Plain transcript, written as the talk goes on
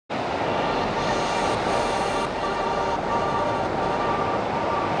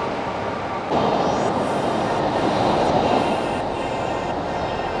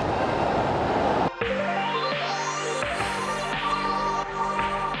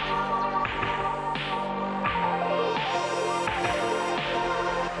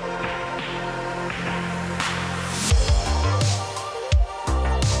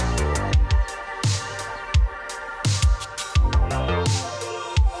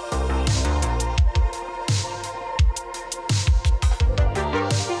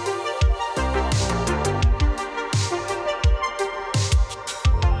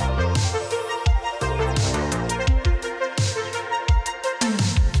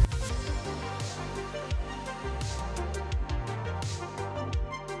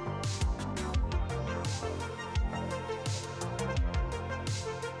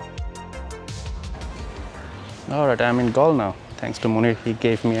Alright, I'm in Galle now. Thanks to Munir, he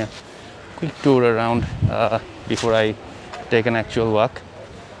gave me a quick tour around before I take an actual walk.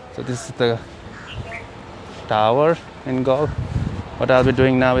 So this is the tower in Galle. What I'll be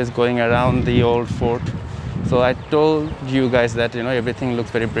doing now is going around the old fort. So I told you guys that everything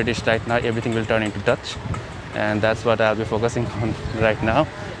looks very British right now. Everything will turn into Dutch, and that's what I'll be focusing on right now.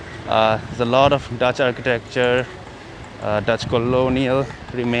 There's a lot of Dutch architecture, Dutch colonial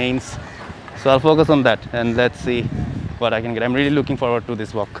remains. So I'll focus on that and let's see what I can get. I'm really looking forward to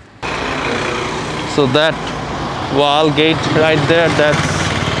this walk. So that wall gate right there, that's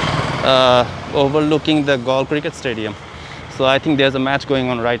overlooking the Galle cricket stadium. So I think there's a match going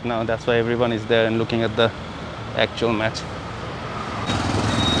on right now. That's why everyone is there and looking at the actual match.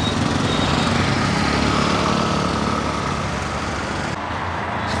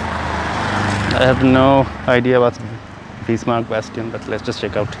 I have no idea what's Bismarck Bastion, but let's just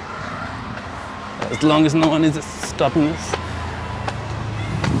check out. As long as no one is stopping us.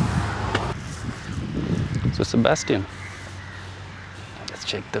 So it's a bastion. Let's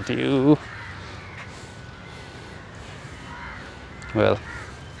check the view. Well,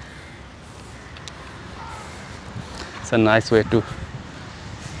 it's a nice way to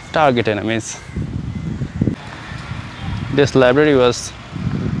target enemies. This library was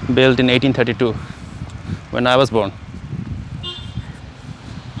built in 1832 when I was born.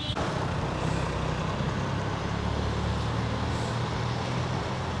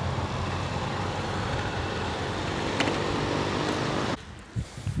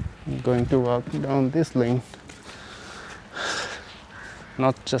 I'm going to walk down this lane,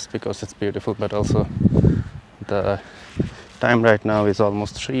 not just because it's beautiful, but also the time right now is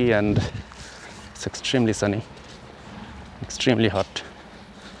almost 3 and it's extremely sunny, extremely hot.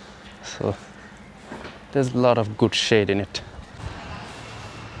 So there's a lot of good shade in it.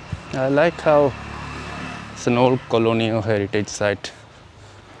 I like how it's an old colonial heritage site,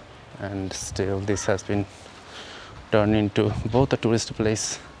 and still this has been turned into both a tourist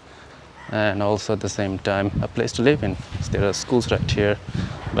place and also at the same time a place to live in. So there are schools right here,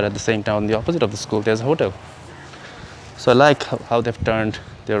 but at the same time on the opposite of the school there's a hotel. So I like how they've turned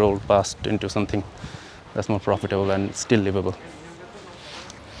their old past into something that's more profitable and still livable.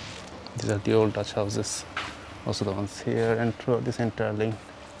 These are the old Dutch houses, also the ones here and throughout this entire lane.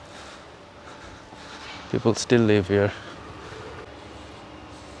 People still live here.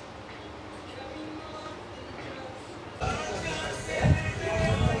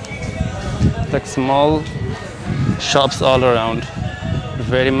 Like small shops all around,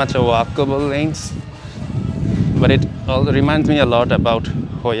 very much a walkable lanes, but it all reminds me a lot about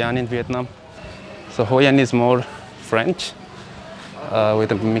Hoi An in Vietnam. So Hoi An is more French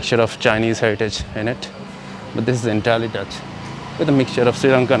with a mixture of Chinese heritage in it, but this is entirely Dutch with a mixture of Sri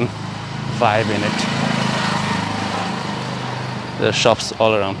Lankan vibe in it. There are shops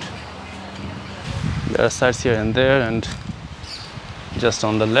all around. There are sites here and there, and just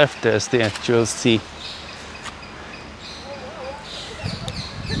on the left there's the actual sea.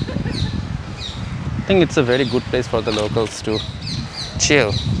 I think it's a very good place for the locals to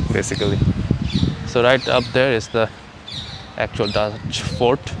chill, basically. So right up there is the actual Dutch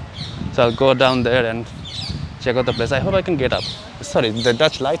fort. So I'll go down there and check out the place. I hope I can get up. Sorry, the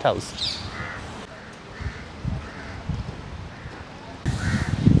Dutch lighthouse.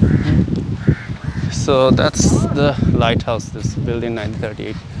 So that's the lighthouse, this built in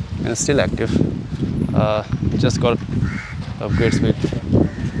 1938 and it's still active. Just got upgrades with.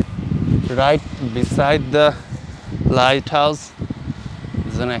 Right beside the lighthouse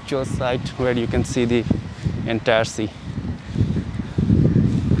is an actual site where you can see the entire sea.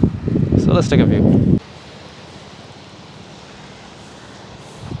 So let's take a view.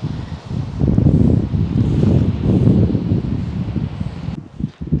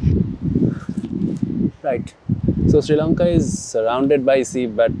 Right. So Sri Lanka is surrounded by sea,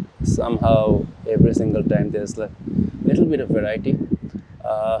 but somehow every single time there's a little bit of variety.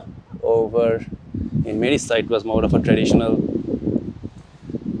 Over in Mirissa it was more of a traditional,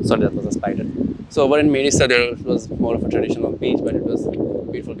 sorry, that was a spider. So over in Mirissa there was more of a traditional beach, but it was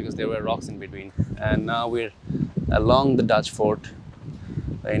beautiful because there were rocks in between. And now we're along the Dutch fort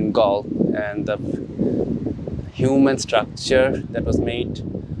in Galle, and the human structure that was made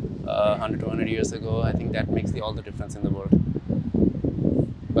 100 to 200 years ago, I think that makes all the difference in the world.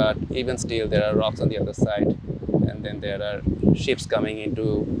 But even still there are rocks on the other side, and then there are ships coming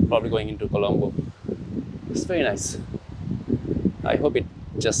into, probably going into Colombo. It's very nice. I hope it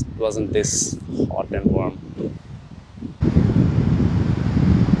just wasn't this hot and warm.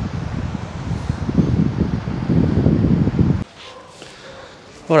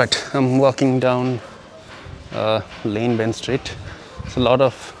 Alright, I'm walking down Lane Ben Street. It's a lot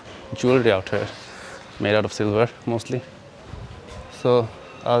of jewelry out here, made out of silver mostly. So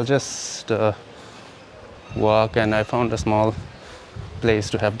I'll just walk, and I found a small place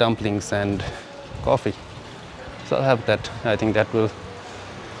to have dumplings and coffee. So I'll have that. I think that will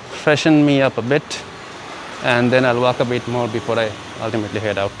freshen me up a bit, and then I'll walk a bit more before I ultimately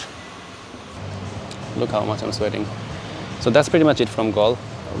head out. Look how much I'm sweating. So that's pretty much it from Galle.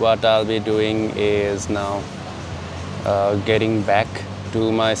 What I'll be doing is now getting back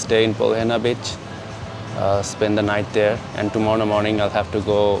to my stay in Polhena Beach, spend the night there, and tomorrow morning I'll have to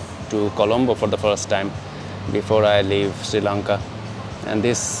go to Colombo for the first time before I leave Sri Lanka. And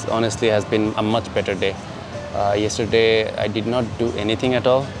this honestly has been a much better day. Yesterday I did not do anything at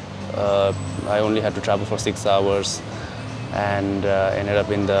all. I only had to travel for 6 hours and ended up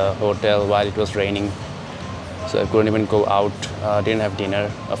in the hotel while it was raining. So I couldn't even go out, didn't have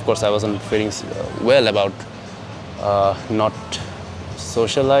dinner. Of course I wasn't feeling well about not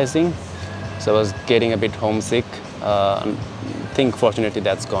socializing. So I was getting a bit homesick. I think fortunately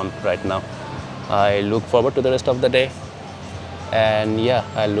that's gone right now. I look forward to the rest of the day. And yeah,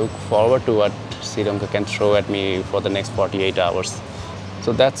 I look forward to what Sri Lanka can throw at me for the next 48 hours.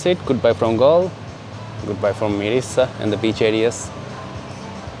 So that's it. Goodbye from Galle. Goodbye from Mirissa and the beach areas.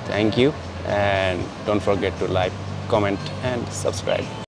 Thank you. And don't forget to like, comment and subscribe.